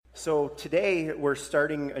So today we're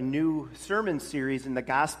starting a new sermon series in the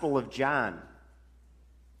Gospel of John.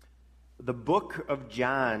 The book of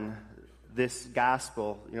John, this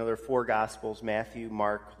gospel, there are four gospels: Matthew,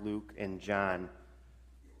 Mark, Luke, and John.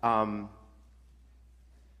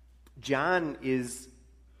 John is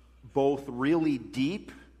both really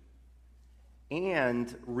deep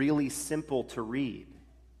and really simple to read.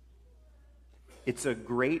 It's a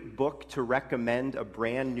great book to recommend a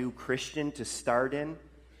brand new Christian to start in.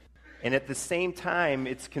 And at the same time,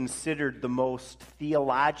 it's considered the most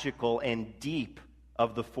theological and deep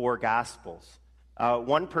of the four Gospels.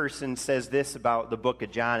 One person says this about the book of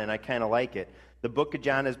John, and I kind of like it. The book of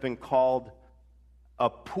John has been called a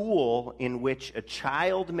pool in which a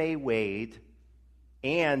child may wade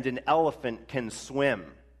and an elephant can swim.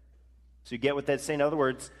 So you get what that's saying? In other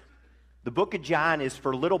words, the book of John is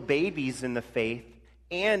for little babies in the faith,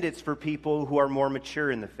 and it's for people who are more mature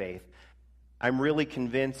in the faith. I'm really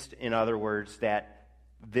convinced, in other words, that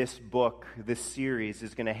this book, this series,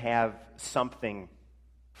 is going to have something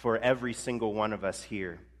for every single one of us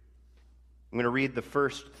here. I'm going to read the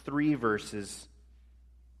first 3 verses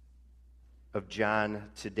of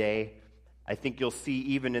John today. I think you'll see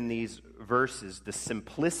even in these verses the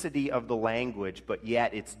simplicity of the language, but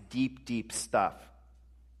yet it's deep, deep stuff.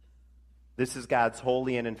 This is God's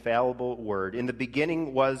holy and infallible word. In the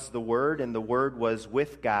beginning was the Word, and the Word was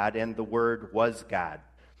with God, and the Word was God.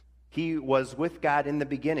 He was with God in the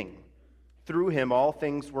beginning. Through him all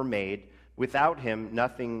things were made. Without him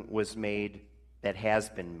nothing was made that has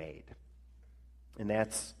been made. And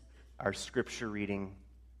that's our scripture reading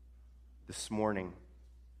this morning.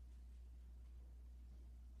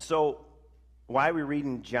 So, why are we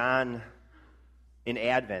reading John in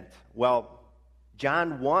Advent? Well,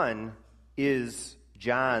 John 1 is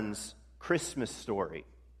John's Christmas story.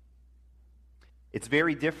 It's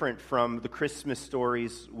very different from the Christmas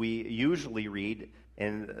stories we usually read,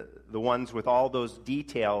 and the ones with all those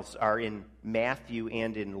details are in Matthew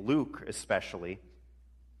and in Luke especially.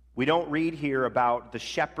 We don't read here about the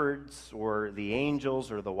shepherds or the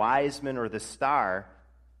angels or the wise men or the star,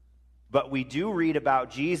 but we do read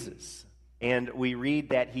about Jesus, and we read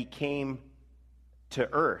that he came to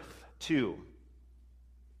earth too.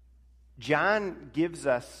 John gives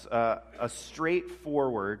us a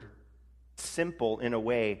straightforward, simple in a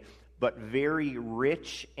way, but very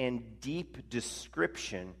rich and deep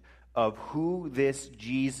description of who this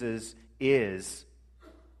Jesus is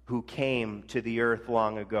who came to the earth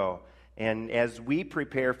long ago. And as we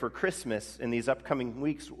prepare for Christmas in these upcoming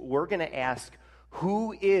weeks, we're going to ask,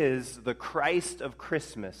 who is the Christ of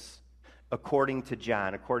Christmas according to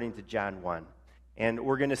John 1? And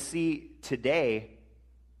we're going to see today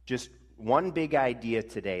just one big idea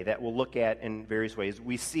today that we'll look at in various ways.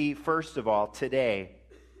 We see, first of all, today,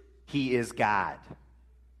 he is God.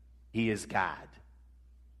 He is God.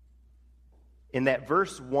 In that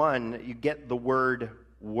verse 1, you get the word,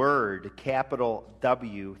 capital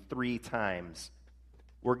W, 3 times.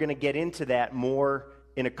 We're going to get into that more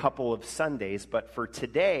in a couple of Sundays, but for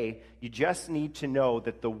today, you just need to know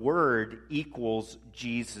that the word equals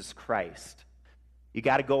Jesus Christ. You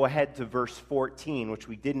got to go ahead to verse 14, which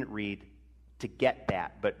we didn't read, to get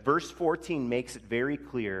that. But verse 14 makes it very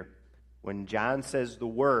clear. When John says the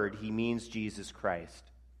Word, he means Jesus Christ.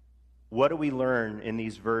 What do we learn in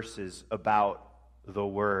these verses about the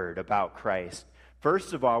Word, about Christ?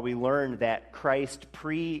 First of all, we learn that Christ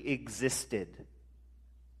pre-existed.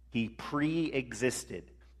 He pre-existed.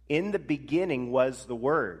 In the beginning was the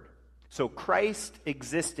Word. So Christ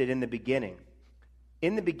existed in the beginning.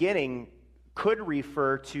 In the beginning could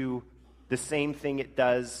refer to the same thing it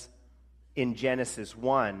does in Genesis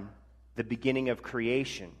 1, the beginning of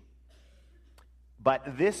creation.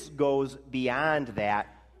 But this goes beyond that,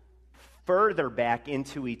 further back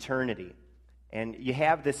into eternity. And you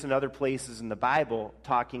have this in other places in the Bible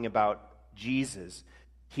talking about Jesus.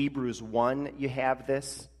 Hebrews 1, you have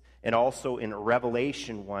this. And also in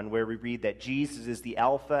Revelation 1, where we read that Jesus is the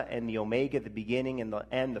Alpha and the Omega, the beginning and the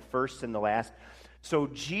end, the first and the last. So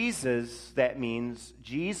Jesus, that means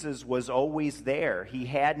Jesus was always there. He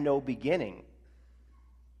had no beginning.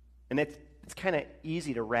 And it's kind of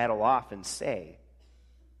easy to rattle off and say,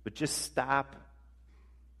 but just stop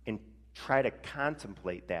and try to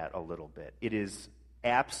contemplate that a little bit. It is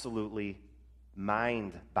absolutely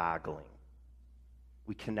mind-boggling.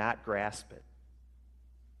 We cannot grasp it.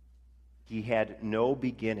 He had no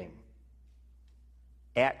beginning.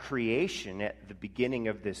 At creation, at the beginning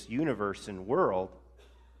of this universe and world,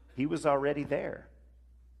 he was already there.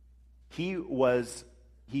 He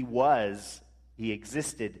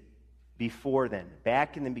existed before then,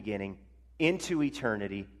 back in the beginning, into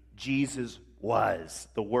eternity, Jesus was.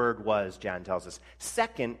 The Word was, John tells us.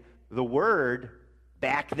 Second, the Word,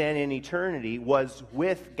 back then in eternity, was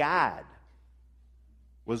with God.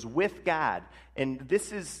 Was with God. And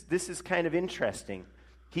this is kind of interesting.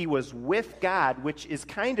 He was with God, which is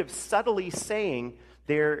kind of subtly saying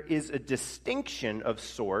there is a distinction of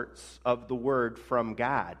sorts of the Word from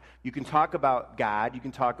God. You can talk about God, you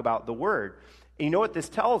can talk about the Word. And you know what this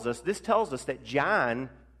tells us? This tells us that John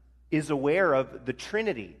is aware of the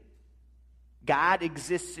Trinity. God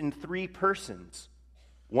exists in three persons.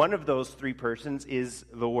 One of those three persons is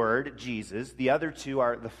the Word, Jesus. The other two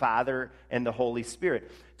are the Father and the Holy Spirit.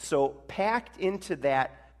 So packed into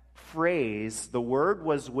that phrase, the Word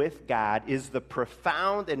was with God, is the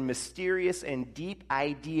profound and mysterious and deep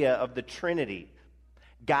idea of the Trinity.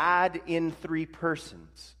 God in three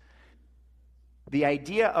persons. The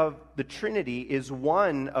idea of the Trinity is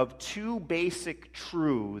one of two basic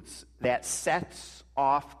truths that sets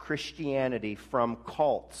off Christianity from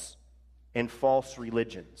cults and false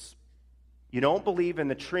religions. You don't believe in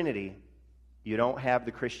the Trinity, you don't have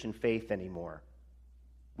the Christian faith anymore.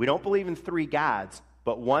 We don't believe in three gods,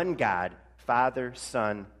 but one God, Father,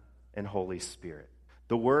 Son, and Holy Spirit.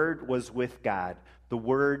 The Word was with God. The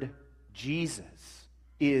Word, Jesus,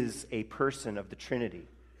 is a person of the Trinity.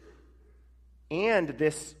 And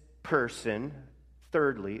this person,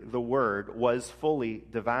 thirdly, the Word, was fully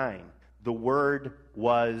divine. The Word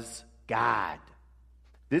was God.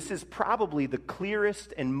 This is probably the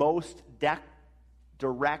clearest and most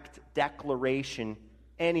direct declaration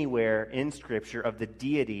anywhere in Scripture of the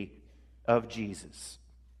deity of Jesus.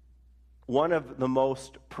 One of the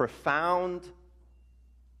most profound,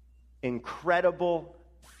 incredible,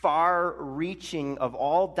 far-reaching of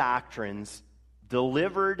all doctrines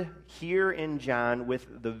delivered here in John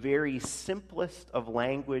with the very simplest of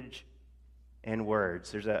language and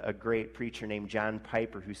words. There's a great preacher named John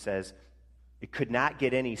Piper who says, it could not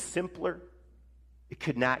get any simpler, it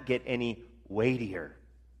could not get any weightier.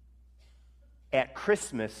 At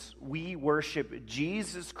Christmas, we worship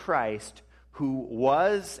Jesus Christ, who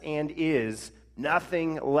was and is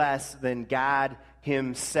nothing less than God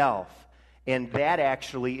Himself. And that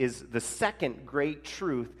actually is the second great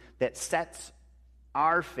truth that sets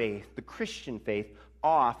our faith, the Christian faith,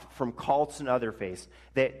 off from cults and other faiths,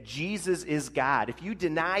 that Jesus is God. If you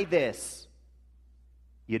deny this,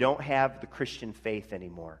 you don't have the Christian faith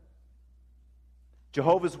anymore.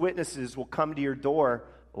 Jehovah's Witnesses will come to your door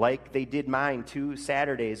like they did mine 2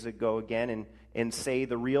 Saturdays ago again and say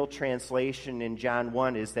the real translation in John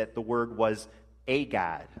 1 is that the Word was a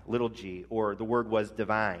God, little g, or the Word was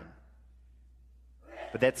divine.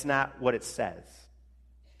 But that's not what it says.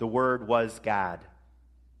 The Word was God.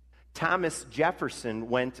 Thomas Jefferson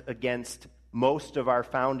went against most of our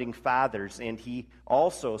founding fathers, and he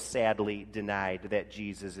also sadly denied that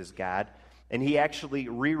Jesus is God. And he actually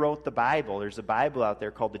rewrote the Bible. There's a Bible out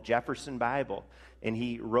there called the Jefferson Bible, and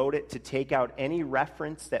he wrote it to take out any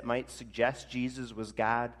reference that might suggest Jesus was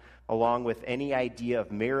God, along with any idea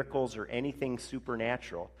of miracles or anything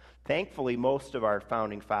supernatural. Thankfully, most of our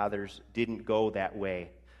founding fathers didn't go that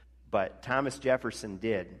way, but Thomas Jefferson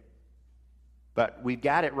did. But we've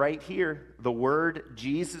got it right here. The Word,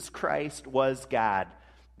 Jesus Christ, was God.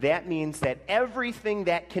 That means that everything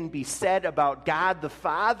that can be said about God the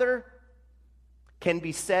Father can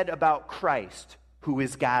be said about Christ, who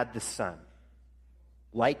is God the Son.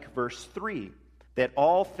 Like verse 3, that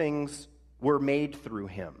all things were made through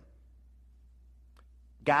Him.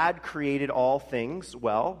 God created all things.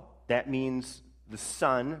 Well, that means the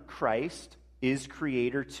Son, Christ, is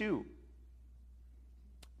creator too.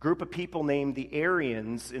 Group of people named the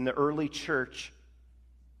Arians in the early church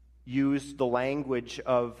used the language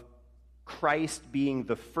of Christ being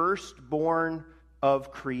the firstborn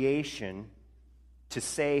of creation to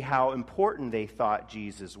say how important they thought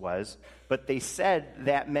Jesus was, but they said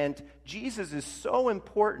that meant Jesus is so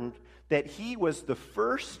important that He was the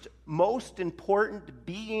first, most important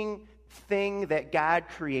being, thing that God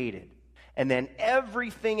created. And then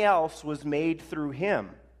everything else was made through Him.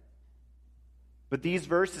 But these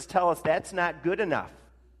verses tell us that's not good enough.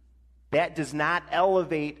 That does not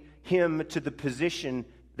elevate Him to the position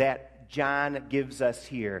that John gives us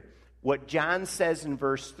here. What John says in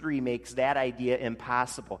verse 3 makes that idea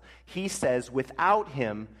impossible. He says, without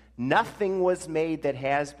Him, nothing was made that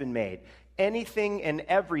has been made. Anything and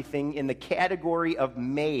everything in the category of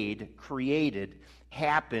made, created,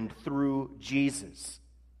 happened through Jesus.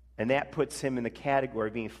 And that puts Him in the category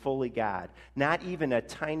of being fully God, not even a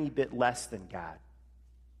tiny bit less than God.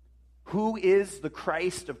 Who is the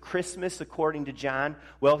Christ of Christmas according to John?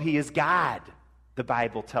 Well, He is God, the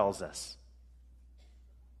Bible tells us.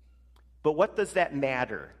 But what does that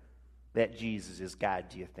matter? that Jesus is God,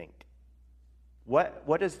 do you think?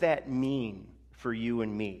 What does that mean for you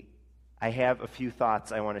and me? I have a few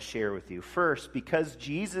thoughts I want to share with you. First, because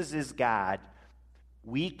Jesus is God,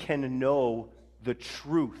 we can know the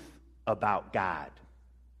truth about God.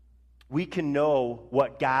 We can know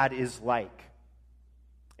what God is like.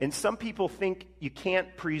 And some people think you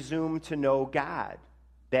can't presume to know God,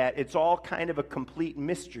 that it's all kind of a complete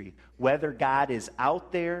mystery, whether God is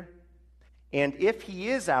out there. And if he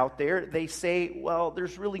is out there, they say, well,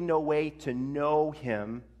 there's really no way to know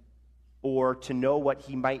him or to know what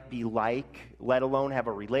he might be like, let alone have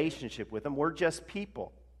a relationship with him. We're just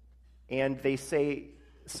people. And they say,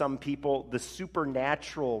 some people, the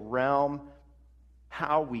supernatural realm,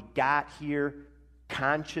 how we got here,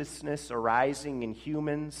 consciousness arising in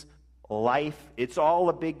humans, life, it's all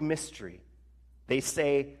a big mystery. They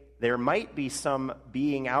say there might be some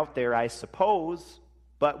being out there, I suppose,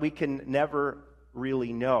 but we can never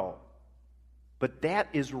really know. But that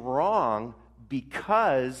is wrong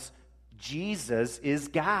because Jesus is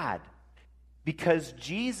God. Because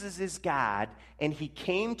Jesus is God, and he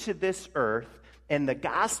came to this earth, and the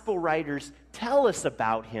gospel writers tell us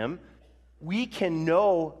about him, we can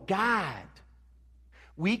know God.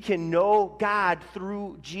 We can know God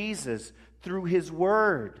through Jesus, through his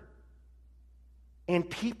word. And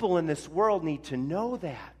people in this world need to know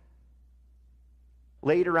that.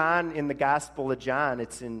 Later on in the Gospel of John,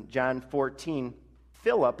 it's in John 14,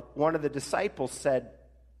 Philip, one of the disciples, said,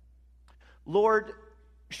 Lord,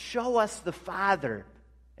 show us the Father,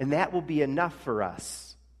 and that will be enough for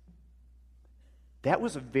us. That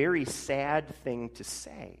was a very sad thing to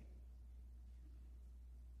say.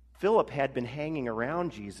 Philip had been hanging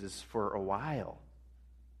around Jesus for a while.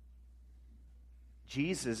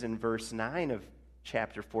 Jesus, in verse 9 of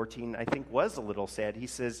chapter 14, I think was a little sad. He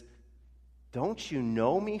says, don't you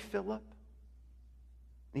know me, Philip?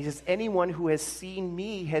 And he says, anyone who has seen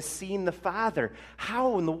me has seen the Father.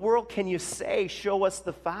 How in the world can you say, show us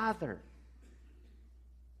the Father?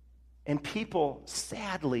 And people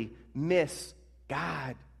sadly miss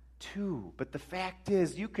God too. But the fact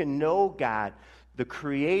is, you can know God, the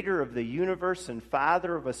creator of the universe and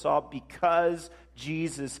Father of us all, because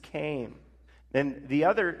Jesus came. And the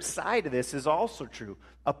other side of this is also true.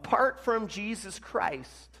 Apart from Jesus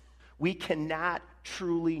Christ, we cannot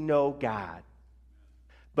truly know God.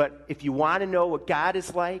 But if you want to know what God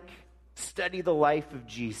is like, study the life of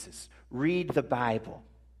Jesus. Read the Bible.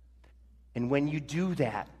 And when you do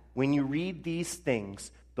that, when you read these things,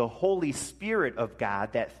 the Holy Spirit of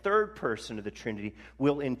God, that third person of the Trinity,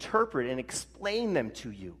 will interpret and explain them to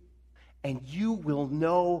you. And you will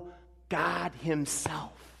know God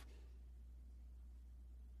himself.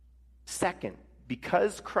 Second,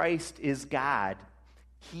 because Christ is God,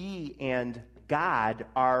 he and God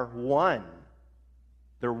are one.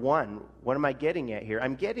 They're one. What am I getting at here?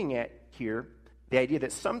 I'm getting at here the idea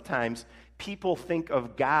that sometimes people think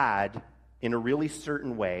of God in a really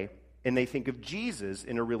certain way, and they think of Jesus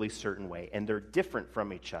in a really certain way, and they're different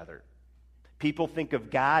from each other. People think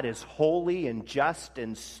of God as holy and just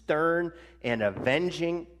and stern and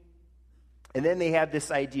avenging. And then they have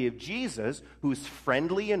this idea of Jesus who's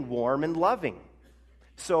friendly and warm and loving.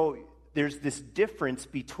 So there's this difference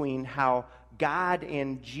between how God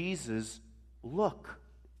and Jesus look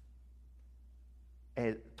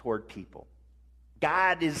toward people.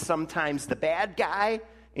 God is sometimes the bad guy,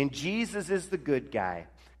 and Jesus is the good guy.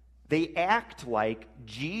 They act like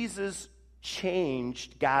Jesus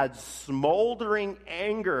changed God's smoldering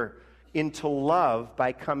anger into love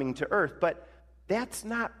by coming to earth. But that's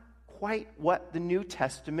not quite what the New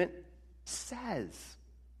Testament says.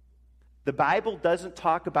 The Bible doesn't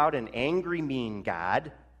talk about an angry, mean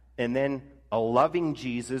God and then a loving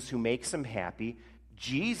Jesus who makes him happy.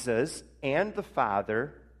 Jesus and the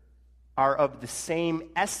Father are of the same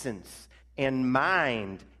essence and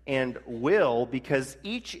mind and will, because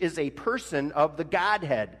each is a person of the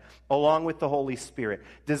Godhead along with the Holy Spirit.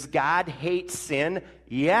 Does God hate sin?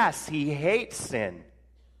 Yes, he hates sin.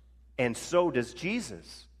 And so does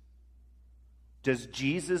Jesus. Does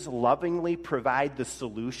Jesus lovingly provide the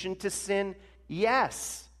solution to sin?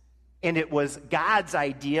 Yes. And it was God's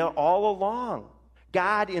idea all along.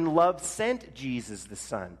 God in love sent Jesus the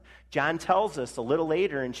Son. John tells us a little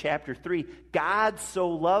later in chapter 3, God so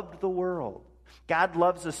loved the world. God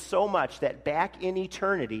loves us so much that back in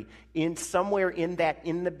eternity, in somewhere in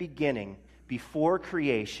the beginning, before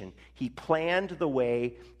creation, he planned the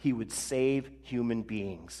way he would save human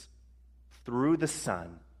beings through the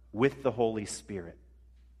Son with the Holy Spirit.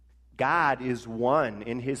 God is one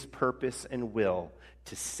in his purpose and will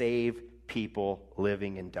to save people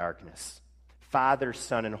living in darkness. Father,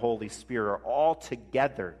 Son, and Holy Spirit are all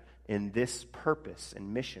together in this purpose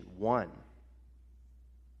and mission. One.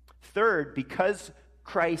 Third, because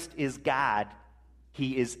Christ is God,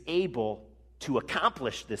 he is able to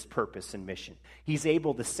accomplish this purpose and mission. He's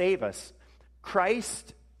able to save us.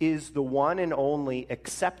 Christ is the one and only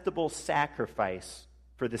acceptable sacrifice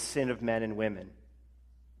for the sin of men and women.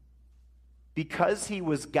 Because he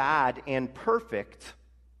was God and perfect,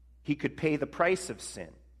 he could pay the price of sin.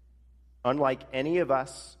 Unlike any of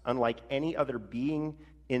us, unlike any other being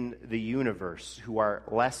in the universe who are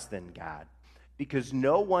less than God. Because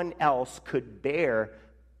no one else could bear,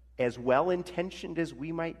 as well-intentioned as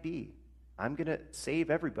we might be, I'm going to save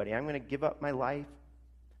everybody, I'm going to give up my life.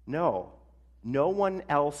 No one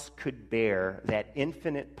else could bear that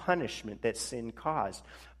infinite punishment that sin caused.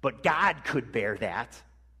 But God could bear that,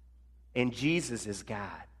 and Jesus is God.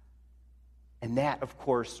 And that, of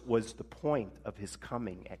course, was the point of his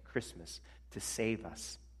coming at Christmas, to save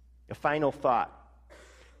us. A final thought.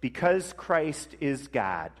 Because Christ is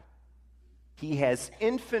God, he has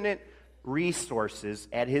infinite resources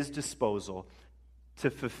at his disposal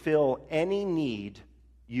to fulfill any need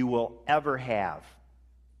you will ever have.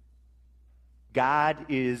 God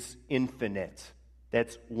is infinite.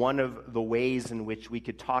 That's one of the ways in which we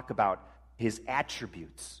could talk about his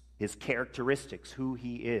attributes, his characteristics, who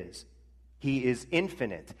he is. He is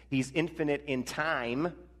infinite. He's infinite in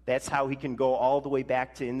time. That's how he can go all the way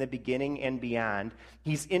back to in the beginning and beyond.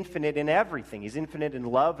 He's infinite in everything. He's infinite in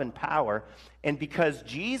love and power. And because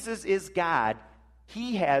Jesus is God,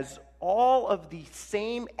 he has all of the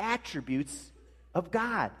same attributes of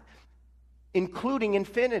God, including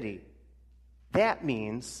infinity. That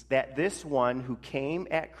means that this one who came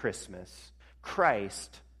at Christmas,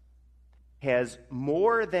 Christ, has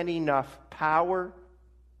more than enough power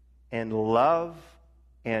and love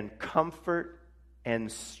and comfort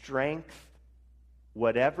and strength,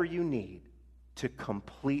 whatever you need, to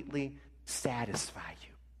completely satisfy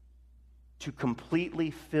you, to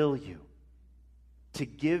completely fill you, to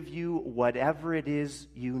give you whatever it is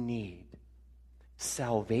you need.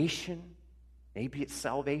 Salvation, maybe it's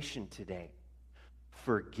salvation today.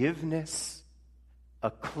 Forgiveness, a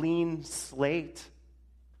clean slate,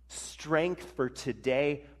 strength for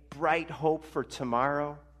today, bright hope for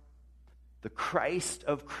tomorrow. The Christ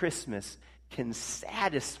of Christmas can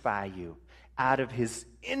satisfy you out of his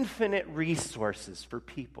infinite resources for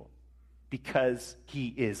people because he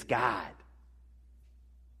is God.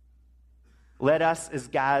 Let us as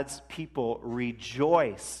God's people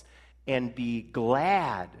rejoice and be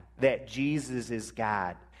glad that Jesus is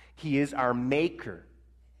God. He is our Maker,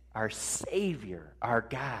 our Savior, our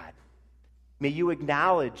God. May you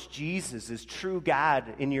acknowledge Jesus as true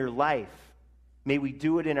God in your life. May we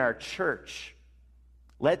do it in our church.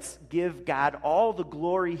 Let's give God all the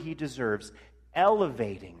glory he deserves,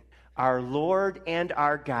 elevating our Lord and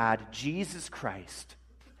our God, Jesus Christ,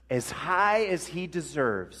 as high as he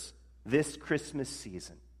deserves this Christmas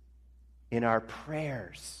season, in our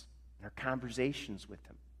prayers, in our conversations with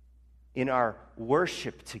him, in our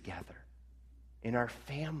worship together, in our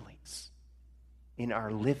families, in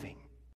our living.